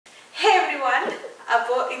everyone.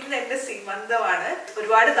 അപ്പോൾ ഇന്ന് എൻ്റെ സീമന്തമാണ്.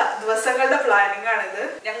 ഒരുപാട് ദിവസങ്ങളുടെ പ്ലാനിങ് ആണിത്.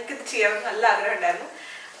 ഞങ്ങൾക്ക് ഇത് ചെയ്യാൻ നല്ല ആഗ്രഹം ഉണ്ടായിരുന്നു.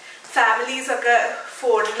 ഫാമിലീസ് ഒക്കെ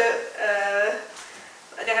ഫോണിൽ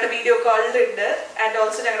ഞങ്ങളുടെ വീഡിയോ കോളിലുണ്ട്. ആൻഡ്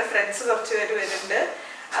ഓൾസോ ഞങ്ങളുടെ ഫ്രണ്ട്സ് കുറച്ച് പേര് വരുന്നുണ്ട്.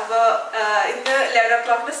 അപ്പോൾ ഇന്ന് 11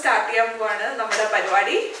 o'clock സ്റ്റാർട്ട് ചെയ്യാൻ പോവാണ് നമ്മുടെ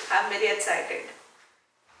പരിപാടി. I am very excited.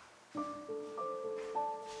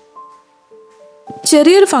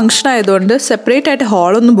 ചെറിയൊരു ഫംഗ്ഷൻ ആയതുകൊണ്ട് സെപ്പറേറ്റ് ആയിട്ട്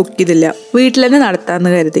ഹാളൊന്നും ബുക്ക് ചെയ്തില്ല, വീട്ടിൽ തന്നെ നടത്താമെന്ന്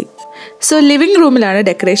കരുതി. സോ ലിവിങ് റൂമിലാണ്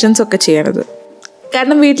ഡെക്കറേഷൻസ് ഒക്കെ ചെയ്യണത്.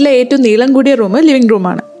 കാരണം വീട്ടിലെ ഏറ്റവും നീളം കൂടിയ റൂം ലിവിങ്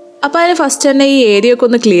റൂമാണ്. അപ്പോൾ അതിന് ഫസ്റ്റ് തന്നെ ഈ ഏരിയ ഒക്കെ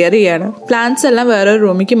ഒന്ന് ക്ലിയർ ചെയ്യാണ്. പ്ലാന്റ്സ് എല്ലാം വേറൊരു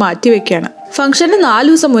റൂമിലേക്ക് മാറ്റി വെക്കുകയാണ്. ഫംഗ്ഷന് 4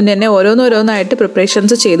 ദിവസം മുന്നേ തന്നെ ഓരോന്നോരോന്നായിട്ട്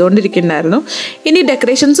പ്രിപ്പറേഷൻസ് ചെയ്തുകൊണ്ടിരിക്കുന്നുണ്ടായിരുന്നു. ഇനി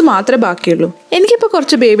ഡെക്കറേഷൻസ് മാത്രമേ ബാക്കിയുള്ളൂ. എനിക്കിപ്പോൾ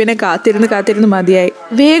കുറച്ച് ബേബിനെ കാത്തിരുന്ന് മതിയായി.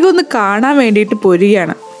 വേഗം ഒന്ന് കാണാൻ വേണ്ടിയിട്ട്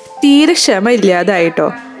പൊരിയാണ്. തീരെ ക്ഷമ ഇല്ലാതായിട്ടോ.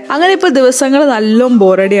 അങ്ങനെ ഇപ്പോൾ ദിവസങ്ങൾ നല്ലോണം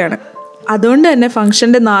ബോറടിയാണ്. അതുകൊണ്ട് തന്നെ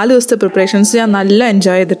ഫംഗ്ഷൻ്റെ 4 ദിവസത്തെ പ്രിപ്പറേഷൻസ് ഞാൻ നല്ല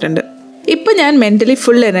എൻജോയ് ചെയ്തിട്ടുണ്ട്. ഇപ്പം ഞാൻ മെൻ്റലി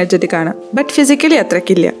ഫുൾ എനർജറ്റിക് ആണ്, ബട്ട് ഫിസിക്കലി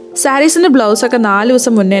അത്രയ്ക്കില്ല. സാരീസിൻ്റെ ബ്ലൗസൊക്കെ 4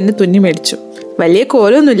 ദിവസം മുന്നേ എന്നെ തുന്നി മേടിച്ചു. വലിയ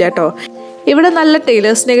കോലൊന്നുമില്ല കേട്ടോ. ഇവിടെ നല്ല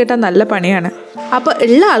ടൈലേഴ്സിനെ കിട്ടാൻ നല്ല പണിയാണ്. അപ്പോൾ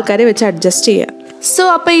ഉള്ള ആൾക്കാരെ വെച്ച് അഡ്ജസ്റ്റ് ചെയ്യുക. സോ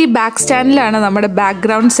അപ്പോൾ ഈ ബാക്ക് സ്റ്റാൻഡിലാണ് നമ്മുടെ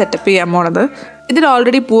ബാക്ക്ഗ്രൗണ്ട് സെറ്റപ്പ് ചെയ്യാൻ പോണത്. ഇതിൽ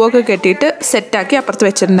ഓൾറെഡി പൂവൊക്കെ കെട്ടിയിട്ട് സെറ്റാക്കി അപ്പുറത്ത്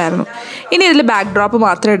വെച്ചിട്ടുണ്ടായിരുന്നു. ഇനി ഇതിൽ ബാക്ക് ഡ്രോപ്പ്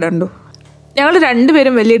മാത്രമേ ഇടണ്ടൂ. ഞങ്ങൾ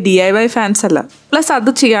രണ്ടുപേരും വലിയ DIY ഫാൻസ് അല്ല, പ്ലസ് അത്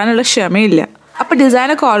ചെയ്യാനുള്ള ക്ഷമയില്ല. അപ്പോൾ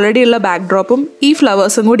ഡിസൈനൊക്കെ ഓൾറെഡി ഉള്ള ബാക്ക് ഡ്രോപ്പും ഈ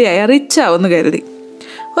ഫ്ലവേഴ്സും കൂടി ആയാൽ റിച്ച് ആവുമെന്ന് കരുതി,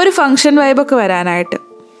 ഒരു ഫംഗ്ഷൻ വൈബൊക്കെ വരാനായിട്ട്.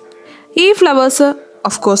 ഈ ഫ്ലവേഴ്സ്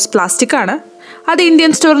ഓഫ് കോഴ്സ് പ്ലാസ്റ്റിക് ആണ്. അത്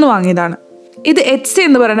ഇന്ത്യൻ സ്റ്റോറിൽ നിന്ന് വാങ്ങിയതാണ്. ഇത് Etsy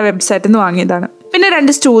എന്ന് പറയുന്ന വെബ്സൈറ്റിൽ നിന്ന് വാങ്ങിയതാണ്. പിന്നെ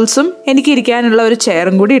 2 സ്റ്റൂൾസും എനിക്ക് ഇരിക്കാനുള്ള ഒരു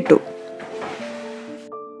ചെയറും കൂടി ഇട്ടു.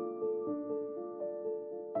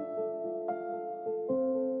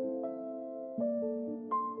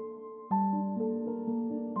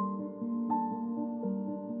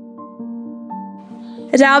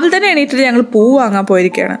 രാവിലെ തന്നെ എണീറ്റിട്ട് ഞങ്ങൾ പൂ വാങ്ങാൻ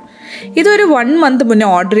പോയിരിക്കുകയാണ്. ഇതൊരു 1 month മുന്നേ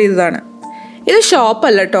ഓർഡർ ചെയ്തതാണ്. ഇത്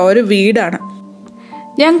ഷോപ്പല്ല കേട്ടോ, ഒരു വീടാണ്.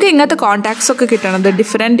 ഞങ്ങൾക്ക് ഇങ്ങനത്തെ കോൺടാക്ട്സ് ഒക്കെ കിട്ടണത്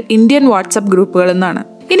ഡിഫറെൻറ്റ് ഇന്ത്യൻ വാട്സപ്പ് ഗ്രൂപ്പുകളിൽ നിന്നാണ്.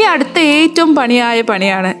 ഇനി അടുത്ത ഏറ്റവും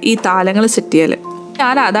പണിയാണ് ഈ താലങ്ങൾ സെറ്റ് ചെയ്യൽ.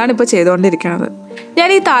 ഞാൻ അതാണിപ്പോൾ ചെയ്തുകൊണ്ടിരിക്കുന്നത്.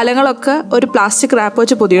 ഞാൻ ഈ താലങ്ങളൊക്കെ ഒരു പ്ലാസ്റ്റിക് റാപ്പ്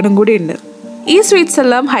വെച്ച് പൊതിയണം കൂടി ഉണ്ട്. ഈ സ്വീറ്റ്സ്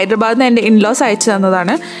എല്ലാം ഹൈദരാബാദിൽ നിന്ന് എൻ്റെ ഇൻലോസ് അയച്ചു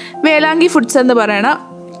തന്നതാണ്. വേലാങ്കി ഫുഡ്സ് എന്ന് പറയുന്ന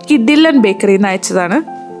കിഡിലൻ ബേക്കറിയിൽ നിന്ന് അയച്ചതാണ്.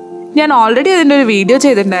 ഞാൻ ഓൾറെഡി അതിൻ്റെ ഒരു വീഡിയോ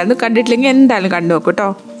ചെയ്തിട്ടുണ്ടായിരുന്നു. കണ്ടിട്ടില്ലെങ്കിൽ എന്തായാലും കണ്ടു നോക്കൂ കേട്ടോ.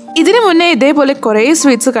 ഇതിനു മുന്നേ ഇതേപോലെ കുറേ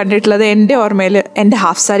സ്വീറ്റ്സ് കണ്ടിട്ടുള്ളത് എൻ്റെ ഓർമ്മയിൽ എൻ്റെ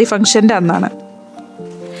ഹാഫ് സാരി ഫംഗ്ഷൻ്റെ അന്നാണ്.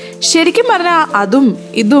 ശരിക്കും പറഞ്ഞാൽ അതും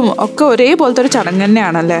ഇതും ഒക്കെ ഒരേപോലത്തെ ഒരു ചടങ്ങ്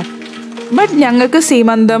തന്നെയാണല്ലേ. ബട്ട് ഞങ്ങൾക്ക്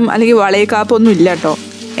സീമന്തം അല്ലെങ്കിൽ വളയക്കാപ്പ് ഒന്നും ഇല്ല കേട്ടോ.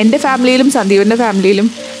 എൻ്റെ ഫാമിലിയിലും സന്ദീപിൻ്റെ ഫാമിലിയിലും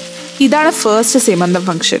ഇതാണ് ഫസ്റ്റ് സീമന്തം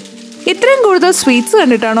ഫംഗ്ഷൻ. ഇത്രയും കൂടുതൽ സ്വീറ്റ്സ്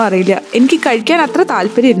കണ്ടിട്ടാണോ അറിയില്ല, എനിക്ക് കഴിക്കാൻ അത്ര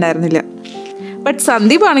താല്പര്യം ഉണ്ടായിരുന്നില്ല. ബട്ട്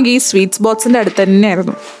സന്ദീപ് ആണെങ്കിൽ ഈ സ്വീറ്റ്സ് ബോക്സിൻ്റെ അടുത്ത്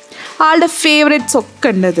തന്നെയായിരുന്നു. ആളുടെ ഫേവറേറ്റ്സ് ഒക്കെ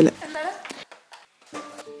ഉണ്ട് ഇതിൽ.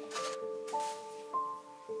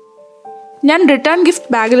 ഞാൻ റിട്ടേൺ ഗിഫ്റ്റ്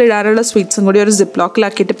ബാഗിൽ ഇടാനുള്ള സ്വീറ്റ്സും കൂടി ഒരു സിപ്പ്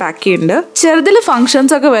ലോക്കിലാക്കിയിട്ട് പാക്ക് ചെയ്യുന്നുണ്ട്. ചെറുതിൽ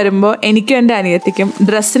ഫംഗ്ഷൻസ് ഒക്കെ വരുമ്പോൾ എനിക്കും എൻ്റെ അനിയത്തിക്കും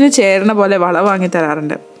ഡ്രസ്സിന് ചേരുന്ന പോലെ വള വാങ്ങി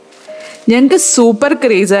തരാറുണ്ട്. ഞങ്ങൾക്ക് സൂപ്പർ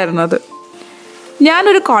ക്രേസായിരുന്നു അത്.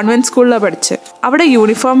 ഞാനൊരു കോൺവെൻറ്റ് സ്കൂളിലാണ് പഠിച്ചത്. അവിടെ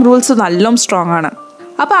യൂണിഫോം റൂൾസ് നല്ലോണം സ്ട്രോങ് ആണ്.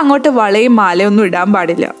 അപ്പോൾ അങ്ങോട്ട് വളയും മാലയും ഒന്നും ഇടാൻ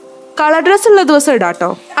പാടില്ല. കളർ ഡ്രസ്സുള്ള ദിവസം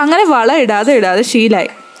ഇടാട്ടോ. അങ്ങനെ വള ഇടാതെ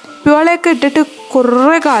ശീലായി. വളയൊക്കെ ഇട്ടിട്ട്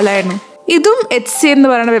കുറേ കാലമായിരുന്നു. ഇതും Etsy എന്ന്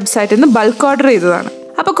പറയുന്ന വെബ്സൈറ്റിൽ നിന്ന് ബൾക്ക് ഓർഡർ ചെയ്തതാണ്.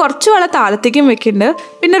 അപ്പോൾ കുറച്ച് വള താഴത്തേക്കും വെക്കുന്നുണ്ട്,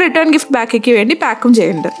 പിന്നെ റിട്ടേൺ ഗിഫ്റ്റ് ബാഗിലേക്ക് വേണ്ടി പാക്കും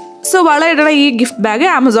ചെയ്യുന്നുണ്ട്. സോ വള ഇടണ ഈ ഗിഫ്റ്റ് ബാഗ്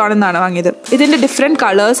ആമസോണിൽ നിന്നാണ് വാങ്ങിയത്. ഇതിൻ്റെ ഡിഫറെൻറ്റ്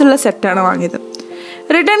കളേഴ്സുള്ള സെറ്റാണ് വാങ്ങിയത്.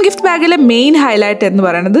 റിട്ടേൺ ഗിഫ്റ്റ് ബാഗിലെ മെയിൻ ഹൈലൈറ്റ് എന്ന്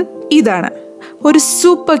പറയുന്നത് ഇതാണ്. ഒരു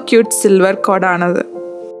സൂപ്പർ ക്യൂട്ട് സിൽവർ കോഡാണത്.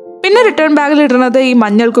 പിന്നെ റിട്ടേൺ ബാഗിൽ ഇടുന്നത് ഈ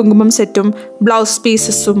മഞ്ഞൾ കുങ്കുമം സെറ്റും ബ്ലൗസ്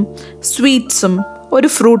പീസസും സ്വീറ്റ്സും ഒരു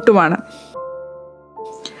ഫ്രൂട്ടുമാണ്.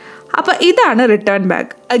 അപ്പോൾ ഇതാണ് റിട്ടേൺ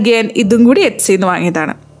ബാഗ്. അഗെയിൻ ഇതും കൂടി Etsy നിന്ന്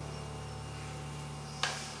വാങ്ങിയതാണ്.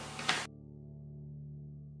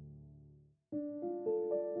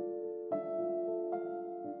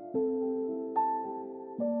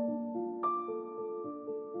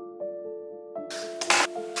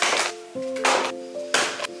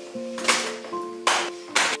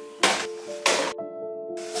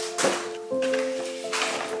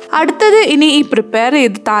 അടുത്തത് ഇനി ഈ പ്രിപ്പയർ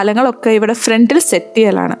ചെയ്ത താലങ്ങളൊക്കെ ഇവിടെ ഫ്രണ്ടിൽ സെറ്റ്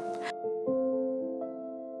ചെയ്യലാണ്.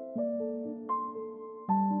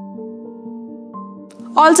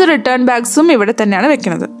 ഓൾസോ റിട്ടേൺ ബാഗ്സും ഇവിടെ തന്നെയാണ്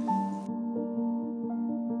വെക്കുന്നത്.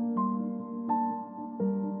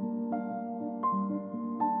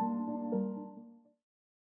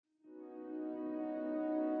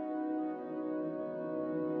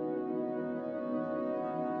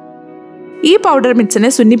 ഈ പൗഡർ മിക്സിനെ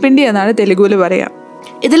സുന്നിപ്പിണ്ടി എന്നാണ് തെലുഗുവിൽ പറയുക.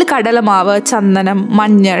 ഇതിൽ കടലമാവ്, ചന്ദനം,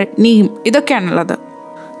 മഞ്ഞൾ, നീം ഇതൊക്കെയാണുള്ളത്.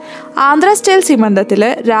 ആന്ധ്ര സ്റ്റൈൽ സീമന്തത്തിൽ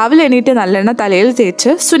രാവിലെ എണീറ്റ് നല്ലെണ്ണ തലയിൽ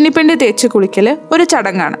തേച്ച് സുന്നിപ്പിണ്ടി തേച്ച് കുളിക്കൽ ഒരു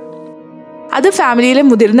ചടങ്ങാണ്. അത് ഫാമിലിയിലെ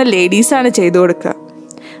മുതിർന്ന ലേഡീസാണ് ചെയ്തു കൊടുക്കുക.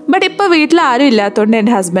 ബട്ട് ഇപ്പോൾ വീട്ടിൽ ആരും ഇല്ലാത്തതുകൊണ്ട്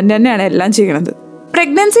എൻ്റെ ഹസ്ബൻഡ് തന്നെയാണ് എല്ലാം ചെയ്യണത്.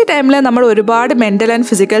 പ്രഗ്നൻസി ടൈമിൽ നമ്മൾ ഒരുപാട് മെൻ്റൽ ആൻഡ്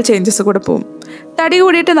ഫിസിക്കൽ ചേഞ്ചസ് കൂടെ പോകും. തടി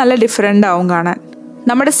കൂടിയിട്ട് നല്ല ഡിഫറെൻ്റ് ആവും കാണാൻ.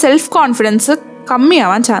 നമ്മുടെ സെൽഫ് കോൺഫിഡൻസ്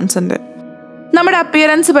കമ്മിയാവാൻ ചാൻസ് ഉണ്ട്. നമ്മുടെ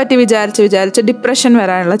അപ്പിയറൻസ് പറ്റി വിചാരിച്ച് ഡിപ്രഷൻ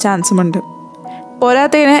വരാനുള്ള ചാൻസുമുണ്ട്.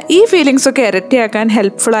 പോരാത്തതിന് ഈ ഫീലിങ്സൊക്കെ ഇരട്ടിയാക്കാൻ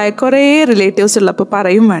ഹെൽപ്ഫുള്ളായ കുറേ റിലേറ്റീവ്സ് ഉള്ളപ്പോൾ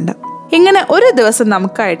പറയും വേണ്ട. ഇങ്ങനെ ഒരു ദിവസം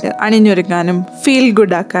നമുക്കായിട്ട് അണിഞ്ഞൊരുങ്ങാനും ഫീൽ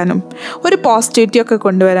ഗുഡ് ആക്കാനും ഒരു പോസിറ്റിവിറ്റി ഒക്കെ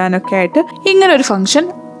കൊണ്ടുവരാനൊക്കെ ആയിട്ട് ഇങ്ങനെ ഒരു ഫംഗ്ഷൻ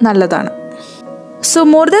നല്ലതാണ്. So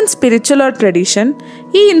more than spiritual or tradition,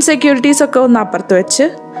 ഈ ഇൻസെക്യൂരിറ്റീസ് ഒക്കെ ഒന്ന് അപ്പുറത്ത് വെച്ച്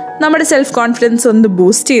നമ്മുടെ സെൽഫ് കോൺഫിഡൻസ് ഒന്ന്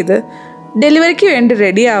ബൂസ്റ്റ് ചെയ്ത് ഡെലിവറിക്ക് വേണ്ടി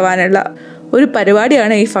റെഡി ആവാനുള്ള ഒരു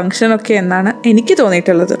പരിപാടിയാണ് ഈ ഫംഗ്ഷനൊക്കെ എന്നാണ് എനിക്ക്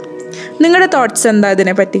തോന്നിയിട്ടുള്ളത്. നിങ്ങളുടെ തോട്ട്സ് എന്താ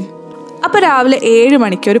ഇതിനെപ്പറ്റി? അപ്പോൾ രാവിലെ 7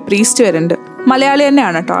 മണിക്ക് ഒരു പ്രീസ്റ്റ് വരുന്നുണ്ട്. മലയാളി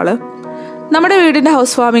തന്നെയാണ് കേട്ടോ ആള്. നമ്മുടെ വീടിൻ്റെ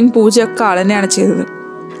ഹൗസ് വാമിങ് പൂജയൊക്കെ ആൾ തന്നെയാണ് ചെയ്തത്.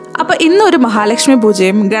 അപ്പോൾ ഇന്നൊരു മഹാലക്ഷ്മി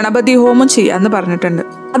പൂജയും ഗണപതി ഹോമവും ചെയ്യാമെന്ന് പറഞ്ഞിട്ടുണ്ട്.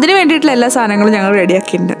 അതിന് വേണ്ടിയിട്ടുള്ള എല്ലാ സാധനങ്ങളും ഞങ്ങൾ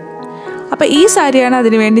റെഡിയാക്കിയിട്ടുണ്ട്. അപ്പോൾ ഈ സാരിയാണ്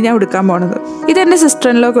അതിന് വേണ്ടി ഞാൻ ഉടുക്കാൻ പോണത്. ഇതെൻ്റെ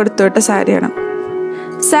സിസ്റ്ററിനിലോ കൊടുത്തുവിട്ട സാരിയാണ്.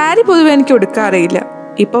 സാരി പൊതുവെ എനിക്ക് ഉടുക്കാൻ അറിയില്ല.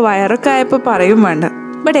 ഇപ്പോൾ വയറൊക്കെ ആയപ്പോൾ പറയും വേണ്ട.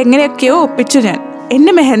 ബട്ട് എങ്ങനെയൊക്കെയോ ഒപ്പിച്ചു ഞാൻ.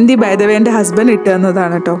 എൻ്റെ മെഹന്തി ബൈദവേ എൻ്റെ ഹസ്ബൻഡ് ഇട്ട്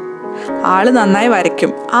തന്നതാണ് കേട്ടോ. ആള് നന്നായി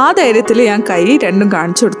വരയ്ക്കും. ആ ധൈര്യത്തിൽ ഞാൻ കൈ രണ്ടും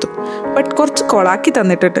കാണിച്ചു കൊടുത്തു. ബട്ട് കുറച്ച് കൊളാക്കി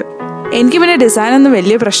തന്നിട്ടുണ്ട്. എനിക്ക് പിന്നെ ഡിസൈനൊന്നും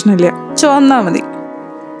വലിയ പ്രശ്നമില്ല, ചോന്നാൽ മതി.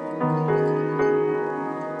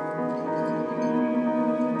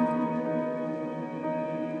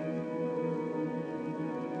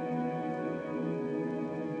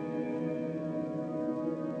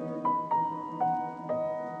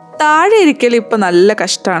 താഴെ ഇരിക്കൽ ഇപ്പോൾ നല്ല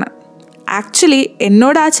കഷ്ടമാണ്. ആക്ച്വലി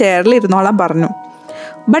എന്നോട് ആ ചെയറിൽ ഇരുന്നോളാൻ പറഞ്ഞു.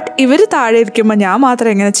 ബട്ട് ഇവർ താഴെ ഇരിക്കുമ്പോൾ ഞാൻ മാത്രം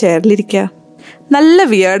എങ്ങനെ ചെയറിലിരിക്കുക? നല്ല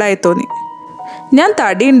വിയേർഡായി തോന്നി. ഞാൻ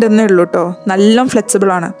തടി ഉണ്ടെന്നേ ഉള്ളൂ കേട്ടോ, നല്ല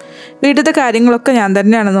ഫ്ലെക്സിബിളാണ്. വീട്ടിലത്തെ കാര്യങ്ങളൊക്കെ ഞാൻ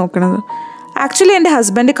തന്നെയാണ് നോക്കുന്നത്. ആക്ച്വലി എൻ്റെ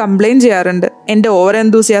ഹസ്ബൻഡ് കംപ്ലയിൻറ്റ് ചെയ്യാറുണ്ട് എൻ്റെ ഓവർ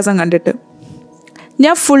എന്തൂസിയാസം കണ്ടിട്ട്.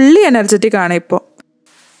 ഞാൻ ഫുള്ളി എനർജറ്റിക് ആണ് ഇപ്പോൾ.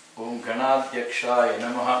 ഓം ഗണാധ്യക്ഷായ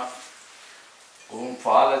നമഃ. ഓം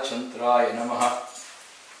ഫാലചന്ദ്രായ നമഃ.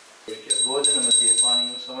 ഭോജനമധ്യേ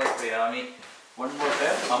പാനീയം സമർപ്പയാമി. One more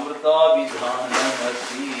time.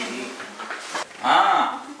 Amrita-vidhanamati.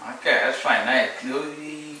 Okay, that's fine. Nice. You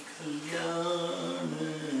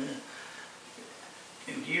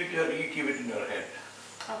keep it in your head.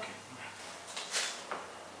 Okay.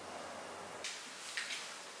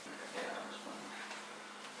 Yeah, that's fine.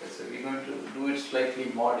 Okay, so we're going to do it slightly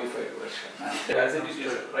modified version. As it is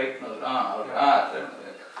right now.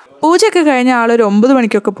 പൂജയൊക്കെ കഴിഞ്ഞ ആളൊരു 9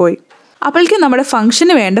 മണിക്കൊക്കെ പോയി. അപ്പോഴേക്കും നമ്മുടെ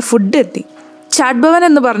ഫംഗ്ഷന് വേണ്ട food എത്തി. Chat Bhavan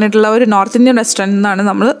എന്ന് പറഞ്ഞിട്ടുള്ള ഒരു നോർത്ത് ഇന്ത്യൻ റെസ്റ്റോറൻറ്റിൽ നിന്നാണ്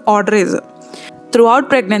നമ്മൾ ഓർഡർ ചെയ്തത്. Through out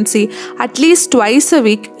pregnancy at least twice A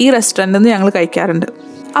week ഈ റെസ്റ്റോറൻറ്റിൽ നിന്ന് ഞങ്ങൾ കഴിക്കാറുണ്ട്.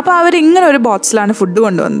 അപ്പോൾ അവരിങ്ങനെ ഒരു ബോക്സിലാണ് ഫുഡ്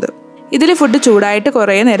കൊണ്ടുവന്നത്. ഇതിൽ ഫുഡ് ചൂടായിട്ട്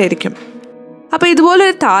കുറേ നേരം ഇരിക്കും. അപ്പോൾ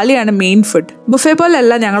ഇതുപോലൊരു താലിയാണ് മെയിൻ ഫുഡ്. ബുഫേ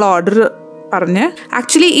പോലെയല്ല ഞങ്ങൾ ഓർഡർ പറഞ്ഞ്.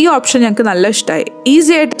 ആക്ച്വലി ഈ ഓപ്ഷൻ ഞങ്ങൾക്ക് നല്ല ഇഷ്ടമായി.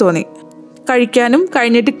 ഈസി ആയിട്ട് തോന്നി കഴിക്കാനും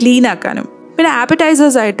കഴിഞ്ഞിട്ട് ക്ലീൻ ആക്കാനും. പിന്നെ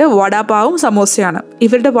ആപ്പറ്റൈസേഴ്സ് ആയിട്ട് വടാപ്പാവും സമോസയാണ്.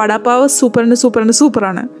 ഇവരുടെ വടാപ്പാവ്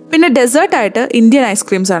സൂപ്പറാണ്. പിന്നെ ഡെസേർട്ടായിട്ട് ഇന്ത്യൻ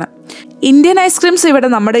ഐസ്ക്രീംസ് ആണ്. ഇന്ത്യൻ ഐസ്ക്രീംസ് ഇവിടെ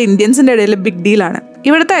നമ്മുടെ ഇന്ത്യൻസിൻ്റെ ഇടയിൽ ബിഗ് ഡീലാണ്.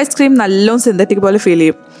 ഇവിടുത്തെ ഐസ്ക്രീം നല്ലോണം സിന്തറ്റിക് പോലെ ഫീൽ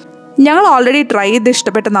ചെയ്യും. ഞങ്ങൾ ഓൾറെഡി ട്രൈ ചെയ്ത്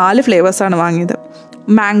ഇഷ്ടപ്പെട്ട 4 ഫ്ലേവേഴ്സാണ് വാങ്ങിയത്.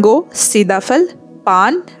 Mango, sitaphal,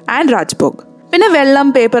 pan and രാജ്ഭോഗ്. പിന്നെ വെള്ളം,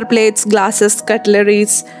 paper plates, glasses,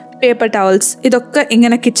 cutleries, paper towels ഇതൊക്കെ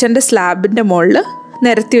ഇങ്ങനെ കിച്ചൻ്റെ സ്ലാബിൻ്റെ മുകളിൽ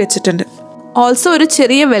നിരത്തി വെച്ചിട്ടുണ്ട്. ഓൾസോ ഒരു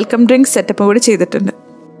ചെറിയ വെൽക്കം ഡ്രിങ്ക് സെറ്റപ്പ് കൂടി ചെയ്തിട്ടുണ്ട്.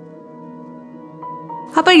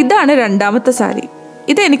 അപ്പോൾ ഇതാണ് രണ്ടാമത്തെ സാരി.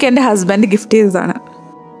 ഇത് എനിക്ക് എൻ്റെ ഹസ്ബൻഡ് ഗിഫ്റ്റ് ചെയ്തതാണ്.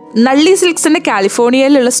 നള്ളി സിൽക്സിൻ്റെ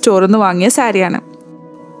കാലിഫോർണിയയിലുള്ള സ്റ്റോറിൽ നിന്ന് വാങ്ങിയ സാരിയാണ്.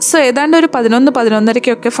 സോ ഏതാണ്ട് ഒരു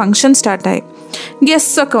 11-11:30 ഫംഗ്ഷൻ സ്റ്റാർട്ടായി.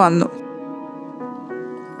 ഗസ്റ്റ്സ് ഒക്കെ വന്നു.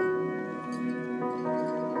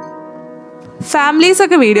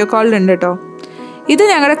 ഫാമിലീസൊക്കെ വീഡിയോ കോളിലുണ്ട് കേട്ടോ. ഇത്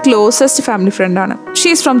ഞങ്ങളുടെ ക്ലോസസ്റ്റ് ഫാമിലി ഫ്രണ്ടാണ്.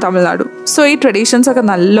 She's from Tamil Nadu. സോ ഈ ട്രഡീഷൻസൊക്കെ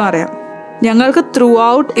നല്ല അറിയാം. ഞങ്ങൾക്ക് ത്രൂ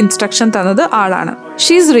ഔട്ട് ഇൻസ്ട്രക്ഷൻ തന്നത് ആളാണ്.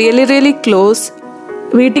 She's really close.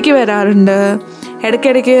 വീട്ടിലേക്ക് വരാറുണ്ട്.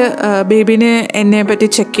 ഇടയ്ക്കിടയ്ക്ക് ബേബീനെ എന്നെ പറ്റി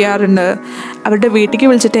ചെക്ക് ചെയ്യാറുണ്ട്. അവരുടെ വീട്ടിലേക്ക്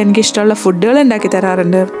വിളിച്ചിട്ട് എനിക്ക് ഇഷ്ടമുള്ള ഫുഡുകൾ ഉണ്ടാക്കി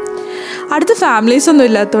തരാറുണ്ട്. അടുത്ത ഫാമിലീസ് ഒന്നും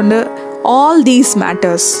ഇല്ലാത്തതുകൊണ്ട് ഓൾ ദീസ്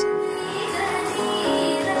മാറ്റേഴ്സ്.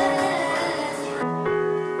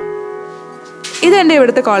 ഇതെൻ്റെ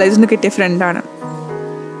ഇവിടുത്തെ കോളേജിൽ നിന്ന് കിട്ടിയ ഫ്രണ്ടാണ്.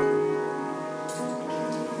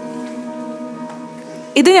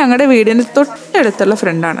 ഇത് ഞങ്ങളുടെ വീടിന് തൊട്ടടുത്തുള്ള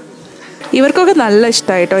ഫ്രണ്ടാണ്. ഇവർക്കൊക്കെ നല്ല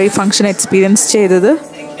ഇഷ്ടമായിട്ടോ ഈ ഫംഗ്ഷൻ എക്സ്പീരിയൻസ് ചെയ്തത്.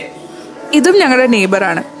 ഇതും ഞങ്ങളുടെ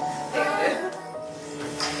നെയ്ബറാണ്.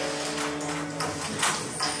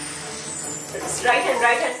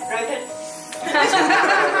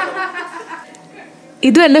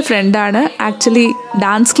 ഇതും എൻ്റെ ഫ്രണ്ടാണ്. ആക്ച്വലി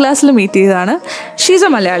ഡാൻസ് ക്ലാസ്സിൽ മീറ്റ് ചെയ്തതാണ്. She's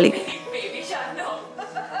A Malayali.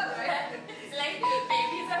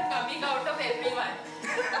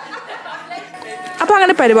 അപ്പോൾ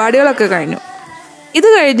അങ്ങനെ പരിപാടികളൊക്കെ കഴിഞ്ഞു. ഇത്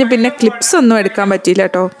കഴിഞ്ഞ് പിന്നെ ക്ലിപ്സ് ഒന്നും എടുക്കാൻ പറ്റിയില്ല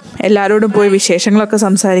കേട്ടോ. എല്ലാവരോടും പോയി വിശേഷങ്ങളൊക്കെ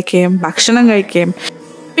സംസാരിക്കുകയും ഭക്ഷണം കഴിക്കുകയും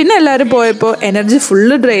പിന്നെ എല്ലാവരും പോയപ്പോൾ എനർജി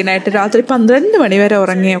ഫുള്ള് ഡ്രെയിനായിട്ട് രാത്രി 12 മണി വരെ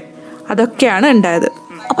ഉറങ്ങിയും അതൊക്കെയാണ് ഉണ്ടായത്.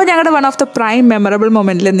 അപ്പോൾ ഞങ്ങളുടെ one of the prime memorable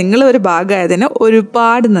മൊമെൻറ്റിൽ നിങ്ങളൊരു ഭാഗമായതിന്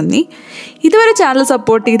ഒരുപാട് നന്ദി. ഇതുവരെ ചാനൽ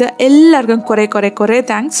സപ്പോർട്ട് ചെയ്ത എല്ലാവർക്കും കുറേ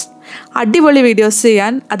താങ്ക്സ്. അടിപൊളി വീഡിയോസ്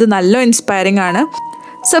ചെയ്യാൻ അത് നല്ല ഇൻസ്പയറിംഗ് ആണ്.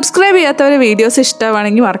 സബ്സ്ക്രൈബ് ചെയ്യാത്തവരെ വീഡിയോസ്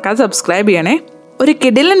ഇഷ്ടമാണെങ്കിൽ മറക്കാതെ സബ്സ്ക്രൈബ് ചെയ്യണേ. ഒരു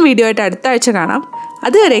കിടിലൻ വീഡിയോ ആയിട്ട് അടുത്ത ആഴ്ച കാണാം.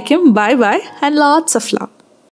 അതുവരേക്കും by and lots of love.